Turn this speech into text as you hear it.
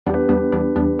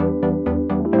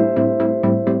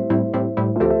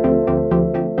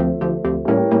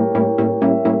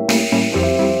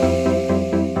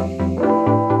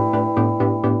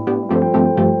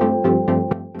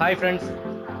friends,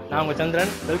 நான் உங்கள்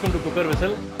சந்திரன். Welcome to cooker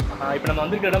whistle. இப்போ நம்ம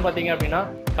வந்திருக்க இடம் பார்த்தீங்க அப்படின்னா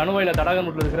கணுவாயில் தடாகம்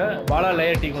ரோட்டில் இருக்கிற பாலா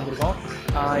லேயர் டீக்கு வந்திருக்கோம்.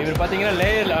 இவர் பார்த்தீங்கன்னா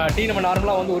லேயர் டீ நம்ம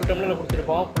நார்மலாக வந்து ஒரு டம்ளரில்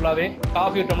குடிச்சிருப்போம் ஃபுல்லாகவே.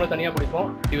 காஃபி ஒரு டம்ளர் தனியாக குடிப்போம்.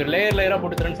 இவர் லேயராக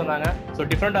போட்டு தரேன்னு சொன்னாங்க. ஸோ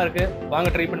டிஃப்ரெண்ட்டாக இருக்குது.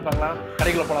 வாங்க ட்ரை பண்ணி பார்க்கலாம்.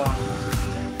 கடைக்குள்ள போகலாம்.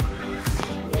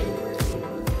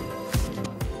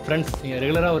 ஃப்ரெண்ட்ஸ், நீங்கள்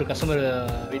ரெகுலராக ஒரு கஸ்டமர்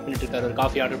வெயிட் பண்ணிட்டு இருக்காரு, ஒரு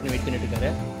காஃபி ஆர்டர் பண்ணி வெயிட் பண்ணிட்டு இருக்காரு.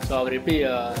 ஸோ அவர் எப்படி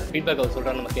ஃபீட்பேக் அவர்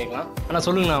சொல்கிறான்னு நம்ம கேட்கலாம். ஆனால்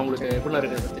சொல்லுங்கண்ணா, உங்களுக்கு எப்படின்னா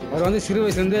இருக்குது? அவர் வந்து சிறு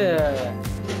வயசுலேருந்து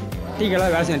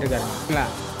டீக்கெல்லாம் வேலை செஞ்சுட்டு இருக்காரு. சரிங்களா?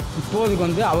 இப்போதுக்கு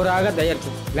வந்து அவராக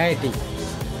தயாரிச்சு லேயர் டீ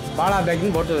பாலா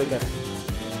பேக்கிங் போட்டு இருக்காரு.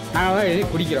 நாங்கள் தான் எழுதி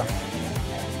குடிக்கிறோம்.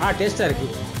 டேஸ்ட்டாக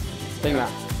இருக்குது. சரிங்களா?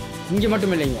 இங்கே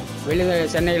மட்டும் இல்லைங்க, வெளியில்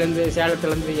சென்னையிலேருந்து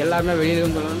சேலத்துலேருந்து எல்லாருமே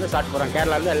வெளியிலேருந்து வந்து சாப்பிட்டு போகிறாங்க.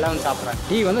 கேரளாலேருந்து எல்லாம் வந்து சாப்பிட்றாங்க.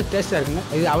 டீ வந்து டேஸ்ட்டாக இருக்குங்க.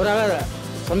 இது அவராக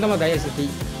சொந்தமாக தயாரிச்ச டீ.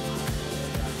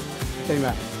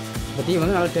 சரிங்களா? இந்த டீ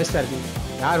வந்து நல்லா டேஸ்ட்டாக இருக்குங்க.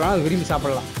 யார் வேணாலும் விரும்பி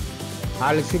சாப்பிட்லாம்.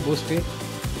 ஹார்லிக்ஸு, பூஸ்ட்டு,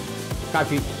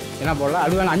 காஃபி என்ன போடலாம்.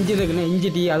 அது வேணால் 5 இருக்குன்னு இஞ்சி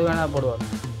டீ அது வேணால் போடுவாங்க.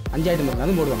 5 ஐட்டம் இருக்குது,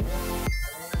 அதுவும் போடுவாங்க.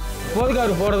 இப்போதுக்கு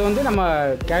அவர் போடுறது வந்து நம்ம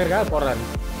கேட்குறக்காக போடுறாரு.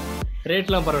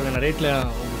 ரேட்லாம் பரவாயில்லைண்ணா? ரேட்டில்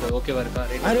உங்களுக்கு ஓகேவா இருக்கா?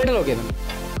 ரேட்டில் ஓகே தான்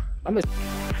நம்ம.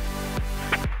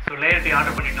 ஸோ லேயர் டீ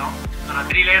ஆர்டர் பண்ணிட்டோம். நான்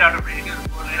 3 லேயர் ஆர்டர் பண்ணியிருக்கேன்,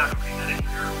 4 லேயர் ஆர்டர் பண்ணியிருக்கேன்.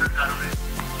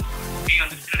 டீ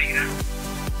வந்துருச்சு நினைக்கிறேன்.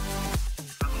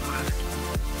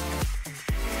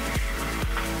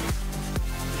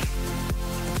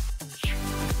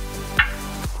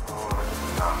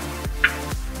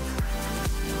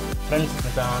 ஃப்ரெண்ட்ஸ்,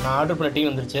 நான் ஆர்டர் பண்ண டீ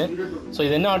வந்துருச்சு. ஸோ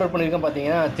இது என்ன ஆர்டர் பண்ணியிருக்கேன்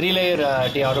பார்த்தீங்கன்னா 3 லேயர்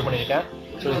டீ ஆர்டர் பண்ணியிருக்கேன்.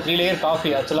 So 3 layer coffee.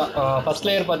 ஆக்சுவலாக ஃபஸ்ட்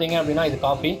லேயர் பார்த்தீங்க அப்படின்னா இது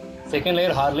coffee, second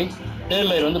layer Horlicks, third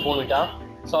layer வந்து போன்விட்டா.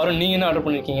 ஸோ அவரும் நீங்கள் என்ன ஆர்டர்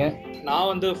பண்ணியிருக்கீங்க? நான்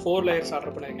வந்து 4 லேயர்ஸ்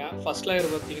ஆர்டர் பண்ணியிருக்கேன். ஃபஸ்ட் லேயர்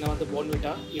பார்த்தீங்கன்னா வந்து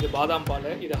போன்விட்டா, இது பாதாம் பால்,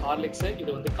 இது ஹார்லிக்ஸு, இது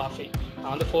வந்து காஃபி.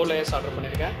 நான் வந்து 4 லேயர்ஸ் ஆர்டர்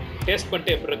பண்ணியிருக்கேன். டேஸ்ட்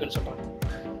பண்ணிட்டு எப்படி இருக்குன்னு சொல்கிறேன்.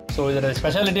 ஸோ இதோட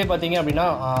ஸ்பெஷாலிட்டியே பார்த்தீங்க அப்படின்னா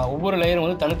ஒவ்வொரு லேயரும்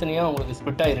வந்து தனித்தனியாக உங்களுக்கு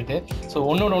ஸ்பிட்டாக இருக்குது. ஸோ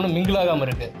ஒன்றோட ஒன்று மிங்கிள் ஆகாமல்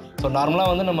இருக்குது. ஸோ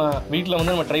நார்மலாக வந்து நம்ம வீட்டில்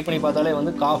வந்து நம்ம ட்ரை பண்ணி பார்த்தாலே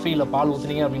வந்து காஃபி இல்லை பால்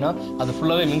ஊற்றுனீங்க அப்படின்னா அது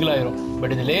ஃபுல்லாகவே மிங்கிள் ஆகிரும்.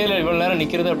 பட் இது லேயரில் இவ்வளோ நேரம்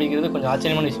நிற்கிறது அப்படிங்கிறது கொஞ்சம்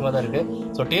ஆச்சரியமான விஷயமா தான் இருக்குது.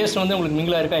 ஸோ டேஸ்ட் வந்து உங்களுக்கு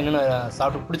மிங்கிளாக இருக்கா என்னென்ன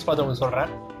சாப்பிட்டு பிடிச்சி பார்த்து உங்களுக்கு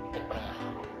சொல்கிறேன்.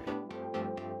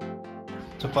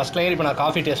 ஸோ ஃபஸ்ட் லேயர் இப்போ நான்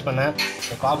காஃபி டேஸ்ட் பண்ணேன்.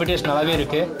 ஸோ காஃபி டேஸ்ட் நல்லாவே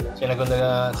இருக்குது. ஸோ எனக்கு அந்த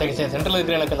சென்டரில்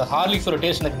இருக்கிற எனக்கு அந்த ஹார்லிக்ஸோட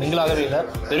டேஸ்ட் எனக்கு மிங்கிளாகவே இல்லை.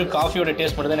 வெறும் காஃபியோட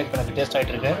டேஸ்ட் மட்டும் தான் எனக்கு டேஸ்ட்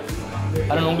ஆகிட்டு இருக்கு.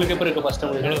 ஆனால் உங்களுக்கு எப்படி இருக்குது ஃபஸ்ட்டு?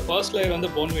 உங்களுக்கு ஃபர்ஸ்ட் லேயர்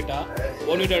வந்து போன்விட்டா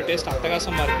டேஸ்ட்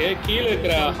அட்டகாசமாக இருக்குது. கீழே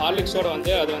இருக்கிற ஹார்லிக்ஸோட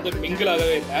வந்து அது வந்து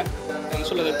மிங்கிளாகவே இல்லை. நான்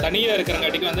சொல்கிறது தனியாக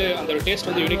இருக்கிறங்காட்டிக்கு வந்து அந்த டேஸ்ட்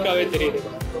வந்து யூனிக்காகவே தெரியுது.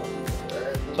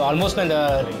 ஸோ ஆல்மோஸ்ட் நான் இந்த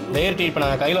லேயர் டீ இப்போ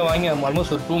நான் கையில் வாங்கி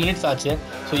ஆல்மோஸ்ட் ஒரு 2 மினிட்ஸ் ஆச்சு.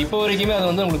 ஸோ இப்போ வரைக்குமே அது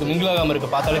வந்து உங்களுக்கு மிங்கிளாகாமல்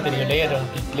இருக்குது. பார்த்தாலே தெரியும், லேயர்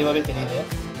தெளிவாகவே தெரியுது.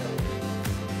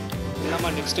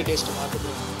 நம்ம நெக்ஸ்ட்டு டேஸ்ட்டு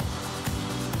பார்த்துட்டு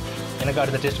எனக்கு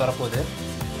அடுத்த டேஸ்ட் வரப்போகுது.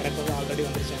 எனக்கு வந்து ஆல்ரெடி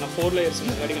வந்துருச்சு. ஏன்னா 4 லேயர்ஸ்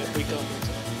முன்னாடி எனக்கு குயிக்காக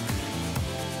வந்துருச்சு.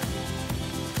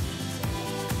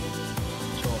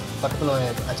 ஸோ பக்கத்தில்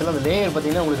ஆக்சுவலாக அந்த லேயர்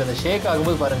பார்த்தீங்கன்னா உங்களுக்கு அந்த ஷேக்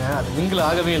ஆகும்போது பாருங்கள், அது மிங்கிள்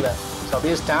ஆகவே இல்லை. ஸோ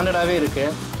அப்படியே ஸ்டாண்டர்டாகவே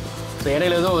இருக்குது. ஸோ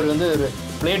இடையில ஏதோ ஒரு வந்து ஒரு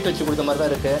பிளேட் வச்சு கொடுத்த மாதிரி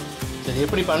தான் இருக்குது. ஸோ இது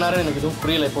எப்படி பண்ணாருன்னு எனக்கு எதுவும்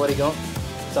புரியல இப்போ வரைக்கும்.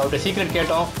 ஸோ அவர்கிட்ட சீக்ரெட்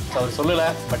கேட்டோம். ஸோ அவர் சொல்லலை.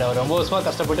 பட் அவர் ரொம்ப வருஷமாக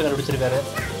கஷ்டப்பட்டு கண்டுபிடிச்சிருக்காரு.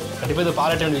 கண்டிப்பாக இது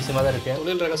பாராட்ட வேண்டிய விஷயமா தான் இருக்குது.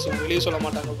 தொழில் ரகசியம் வெளியே சொல்ல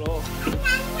மாட்டாங்க ப்ரோ.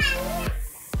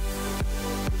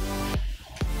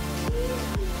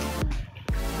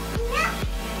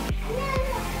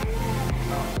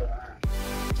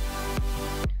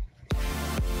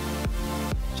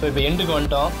 ஸோ இப்போ எண்டுக்கு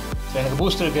வந்துட்டோம். ஸோ எனக்கு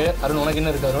பூஸ்ட் இருக்குது. அருண், உனக்கு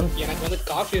என்ன இருக்குது அருண்? எனக்கு வந்து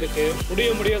காஃபி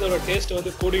இருக்குது. முடியாதோட டேஸ்ட்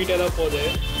வந்து கூடிக்கிட்டே தான் போகுது.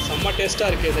 செம்ம டேஸ்ட்டாக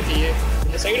இருக்குது இந்த டீ.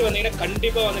 இந்த சைடு வந்தீங்கன்னா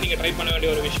கண்டிப்பாக வந்து நீங்கள் ட்ரை பண்ண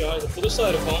வேண்டிய ஒரு விஷயம். இது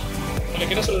புதுசாக இருக்கும்.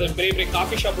 உங்களுக்கு என்ன சொல்கிறது, பெரிய பெரிய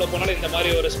காஃபி ஷாப்பில் போனாலும் இந்த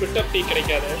மாதிரி ஒரு ஸ்பிட் அப் டீ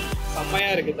கிடைக்காது.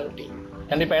 செம்மையாக இருக்குது இந்த டீ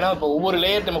கண்டிப்பாக. ஏன்னா இப்போ ஒவ்வொரு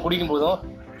லேயர் நம்ம குடிக்கும் போதும்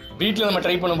வீட்டில் நம்ம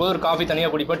ட்ரை பண்ணும்போது ஒரு காஃபி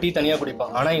தனியாக குடிப்போம், டீ தனியாக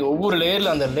குடிப்போம். ஆனால் இங்கே ஒவ்வொரு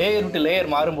லேயரில் அந்த லேயர் விட்டு லேயர்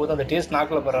மாறும்போது அந்த டேஸ்ட்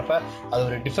நாக்கில் போடுறப்ப அது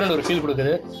ஒரு டிஃப்ரெண்ட் ஒரு ஃபீல்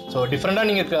கொடுக்குது. ஸோ டிஃப்ரெண்ட்டாக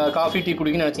நீங்கள் காஃபி டீ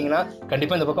குடிக்கணும்னு நினச்சிங்கன்னா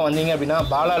கண்டிப்பாக இந்த பக்கம் வந்தீங்க அப்படின்னா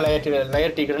பாலா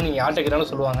லேயர் டீ கடைன்னு நீங்கள்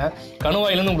யார்கிட்ட சொல்லுவாங்க.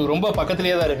 கணுவாயிலேருந்து உங்களுக்கு ரொம்ப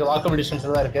பக்கத்துலேயே தான் இருக்குது, வாக்கபிள்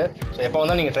டிஸ்டன்ஸில் தான் இருக்குது. ஸோ எப்போ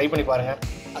வந்தால் நீங்கள் ட்ரை பண்ணி பாருங்கள்.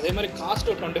 அதே மாதிரி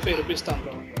காஸ்ட் 25 rupees தான்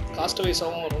ப்ரோ. காஸ்ட்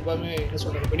வைஸாகவும் ரொம்பவே என்ன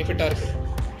சொல்கிறது பெனிஃபிட்டாக இருக்குது.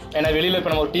 ஏன்னா வெளியில் இப்போ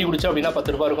நம்ம ஒரு டீ குடிச்சோம் அப்படின்னா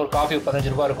 10 ரூபா இருக்கும், ஒரு காஃபி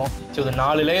 15 ரூபா இருக்கும். ஸோ இது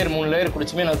 4 லேயர் 3 லேயர்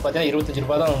குடிச்சுமே எனக்கு பார்த்தீங்கன்னா 25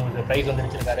 ரூபா தான் உங்களுக்கு ப்ரைஸ் வந்து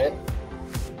வச்சிருக்காரு.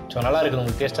 ஸோ நல்லா இருக்குது,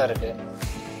 உங்களுக்கு டேஸ்ட்டாக இருக்குது.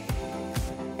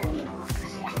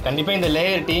 கண்டிப்பாக இந்த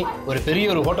லேயர் டீ ஒரு பெரிய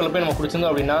ஒரு ஹோட்டலில் போய் நம்ம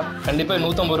குடிச்சிருந்தோம் அப்படின்னா கண்டிப்பாக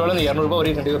 150 ரூபாலேருந்து 200 ரூபா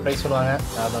வரைக்கும் கண்டிப்பாக ப்ரைஸ் பண்ணுவாங்க.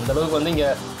 அது அந்தளவுக்கு வந்து இங்கே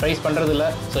ப்ரைஸ் பண்ணுறது இல்லை.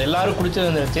 ஸோ எல்லோரும் குடிச்ச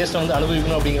அந்த டேஸ்ட்டை வந்து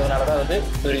அனுபவிக்கணும் அப்படிங்கிறதுனால தான் வந்து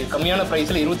ஒரு கம்மியான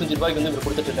ப்ரைஸில் 25 ரூபாய்க்கு வந்து இவர்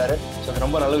கொடுத்துட்ருக்காரு. ஸோ அது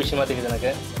ரொம்ப நல்ல விஷயமா தெரியுது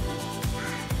எனக்கு.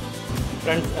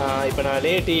 ஃப்ரெண்ட்ஸ், இப்போ நான்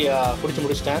லேயர் டீ குடிச்சு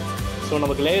முடிச்சிட்டேன். ஸோ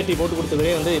நமக்கு லேயர் டீ போட்டு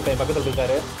கொடுத்தவரே வந்து இப்போ என் பக்கத்தில்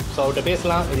இருக்காரு. ஸோ அவர்கிட்ட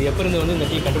பேசலாம், இது எப்படி இருந்து வந்து இந்த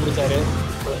டீ கண்டுபிடிச்சாரு,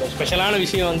 இந்த ஸ்பெஷலான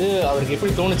விஷயம் வந்து அவருக்கு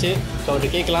எப்படி தோணுச்சு. ஸோ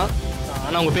அவர்கிட்ட கேட்கலாம்.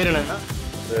 ஆனால் உங்கள் பேர் என்னன்னா?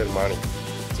 மாணி.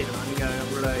 சரி, நீங்கள்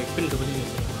உங்களோட எக்ஸ்பீரியன்ஸை பற்றி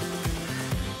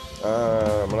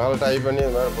நம்மளால் ட்ரை பண்ணி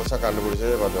இது மாதிரி புதுசாக கண்டுபிடிச்சி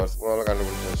 10 வருஷத்துக்கு மேலே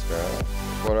கண்டுபிடிச்சி வச்சுருக்கேன்.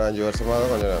 ஒரு 5 வருஷமாக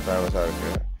தான் கொஞ்சம் ஃபேமஸாக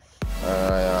இருக்குது.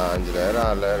 5000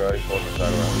 6000 வரைக்கும் போட்டு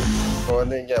தருவாங்க. இப்போ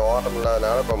வந்து இங்கே ஓட்டம்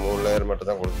இல்லாதனால இப்போ 3 லேயர் மட்டும்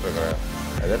தான் கொடுத்துருக்குறேன்.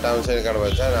 அதே டவுன் சைடு கடை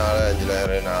வச்சா 4 5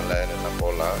 லேயர் 4 லேயர் எல்லாம்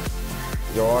போடலாம்.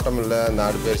 இங்கே ஓட்டம் இல்லை, இந்த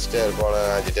அடுப்பு எரிச்சிட்டே இருக்கணும்,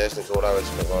 5 டேஸ்ட்டு சூடாக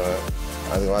வச்சுருக்கணும்.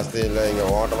 அதுக்கு வசதி இல்லை. இங்கே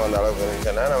ஓட்டம் அந்த அளவுக்கு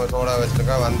இருந்துச்சுன்னா நம்ம சூடாக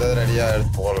வச்சுருக்கா வந்தது ரெடியாக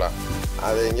எடுத்து போடலாம்.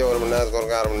 அது இங்கே 1 மணி நேரத்துக்கு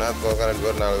ஒருக்கா 1/2 மணி நேரத்துக்கு ஒருக்கா 2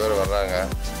 பேர் 4 பேர் வர்றாங்க.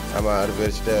 நம்ம அடுப்பு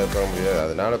எரிச்சிட்டே இருக்க முடியாது.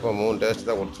 அதனால இப்போ 3 டேஸ்ட்டு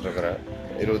தான் கொடுத்துட்ருக்குறேன்.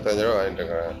 25 ரூபா வாங்கிட்டு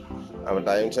இருக்கிறேன். நம்ம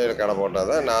டைம் சைடு கடை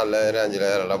போட்டால் தான் 4 லேயர் 5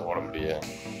 லேயர் எல்லாம் போட முடியும்.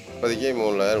 இப்போதைக்கு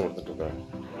 3 லேயர் கொடுத்துட்ருக்குறேன்.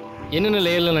 என்னென்ன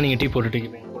லேயரில் நீங்கள் டீ போட்டுட்டு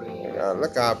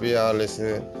அதில் காப்பி, ஹார்லிக்ஸு,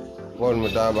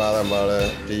 போன்மிட்டா, பாதாம் பால்,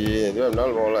 டீ எது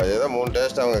வேணாலும் போடலாம். ஏதோ 3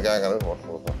 டேஸ்ட் அவங்க கேட்கறது போட்டு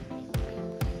கொடுப்போம்.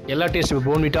 எல்லா டேஸ்ட் இப்போ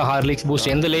போன்விட்டா, ஹார்லிக்ஸ்,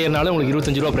 பூஸ்ட் எந்த லேயர்னாலும் உங்களுக்கு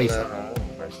 25 ரூபா ப்ரைஸ்.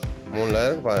 3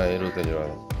 லேயருக்கு 25 ரூபா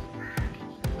தான்.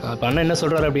 இப்போ அண்ணன் என்ன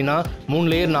சொல்கிறாரு அப்படின்னா 3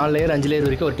 லேயர் 4 லேயர் 5 லேயர்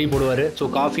வரைக்கும் ஒரு டீ போடுவார். ஸோ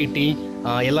காஃபி, டீ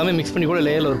எல்லாமே மிக்ஸ் பண்ணி கூட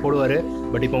லேயரில் ஒரு போடுவார்.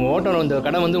 பட் இப்போ உங்கள் ஓட்டம் இந்த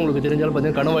கடை வந்து உங்களுக்கு தெரிஞ்சாலும்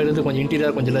பார்த்தீங்கன்னா கணுவாயிலிருந்து கொஞ்சம்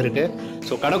இன்டீரியர் கொஞ்சம் இருக்குது.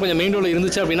 ஸோ கடை கொஞ்சம் மெயின் ரோடில்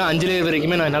இருந்துச்சு அப்படின்னா 5 லேயர்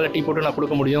வரைக்குமே நான் என்னால் டீ போட்டு நான்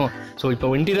கொடுக்க முடியும். ஸோ இப்போ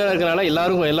இன்டீரியராக இருக்கிறனால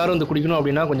எல்லாரும் வந்து குடிக்கணும்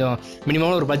அப்படின்னா கொஞ்சம்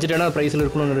மினிமம் ஒரு பட்ஜெட்டான ப்ரைஸில்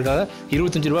இருக்கணுங்கிறதுக்காக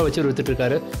 25 ரூபா வச்சு விற்றுட்டு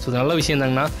இருக்காரு. ஸோ இது நல்ல விஷயம்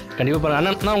தாங்கண்ணா. கண்டிப்பாக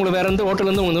அண்ணா உங்களுக்கு வேறு எந்த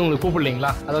ஹோட்டலேருந்து உங்களுக்கு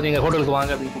கூப்பிடலீங்களா? அதாவது எங்கள் ஹோட்டலுக்கு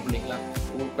வாங்க அப்படின்னு கூப்பிடலீங்களா?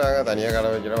 கூப்பிட்டாங்க, தனியாக கடை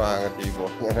வைக்கிறோம், வாங்க டீ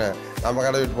போட்டுங்க. நம்ம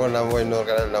கடை விட்டு போட்டு நம்ம இன்னொரு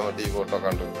கடையில் நம்ம டீ போட்டு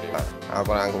உட்காந்து முடியலாம்.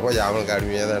 அப்புறம் அங்கே போய் அவனுக்கு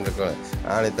கடுமையாக தான் இருக்கும்.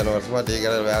 நான் இத்தனை வருஷமாக டீ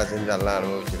கடையில் வேலை செஞ்சு எல்லாம்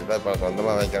அனுபவிச்சுட்டு தான் இப்போ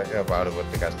சொந்தமாக வைக்கிறதுக்கு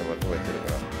பாடுபட்டு கஷ்டப்பட்டு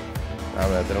வச்சுருக்கிறோம்.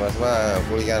 நான் எத்தனை வருஷமாக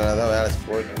கூலிக்காரனாக தான் வேலை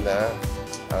போயிட்டு இருந்தேன்.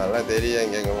 அதெல்லாம் தெரியும்,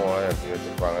 எங்கெங்கே போகலாம் எப்படி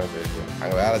வச்சுருப்பாங்கன்னு தெரியும்.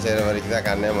 அங்கே வேலை செய்கிற வரைக்கும் தான்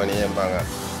கண்ணே மணியேம்பாங்க.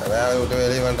 வேலை விட்டு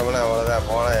வெளியே வந்துட்டோம்னா அவ்வளோதான்,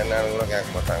 போனால் என்னன்னு கூட கேட்க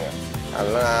மாட்டாங்க.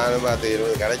 அதெல்லாம் நானும் பார்த்து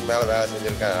 20 கடைக்கு மேலே வேலை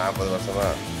செஞ்சுருக்கேன் 40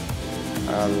 வருஷமாக.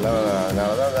 அதனால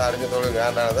தான் அந்த அறிஞ்ச தொழில்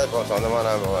வேண்டானதான் இப்போ சொந்தமாக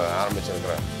நான்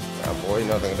ஆரம்பிச்சிருக்கிறேன். நான் போய்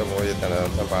இன்னொருத்தங்கிட்ட போய் இத்தனை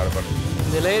வருஷம் பாடுபட்டேன்.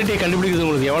 இந்த லேயர் டீ கண்டுபிடிக்கிறது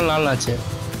உங்களுக்கு எவ்வளோ நாள் ஆச்சு?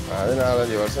 அது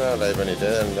 4-5 வருஷம் நான் ட்ரை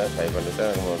பண்ணிகிட்டே இருந்தேன். ட்ரை பண்ணிவிட்டு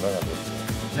எனக்கு முதல்ல தான் கண்டுபிடிச்சேன்.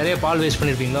 நிறைய பால் வேஸ்ட்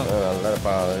பண்ணியிருப்பீங்களா? நல்லா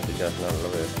பால் டீ காசு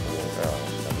நல்லா வேஸ்ட் பண்ணியிருக்கேன்.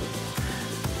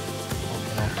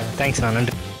 தேங்க்ஸ், நான்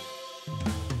நன்றி.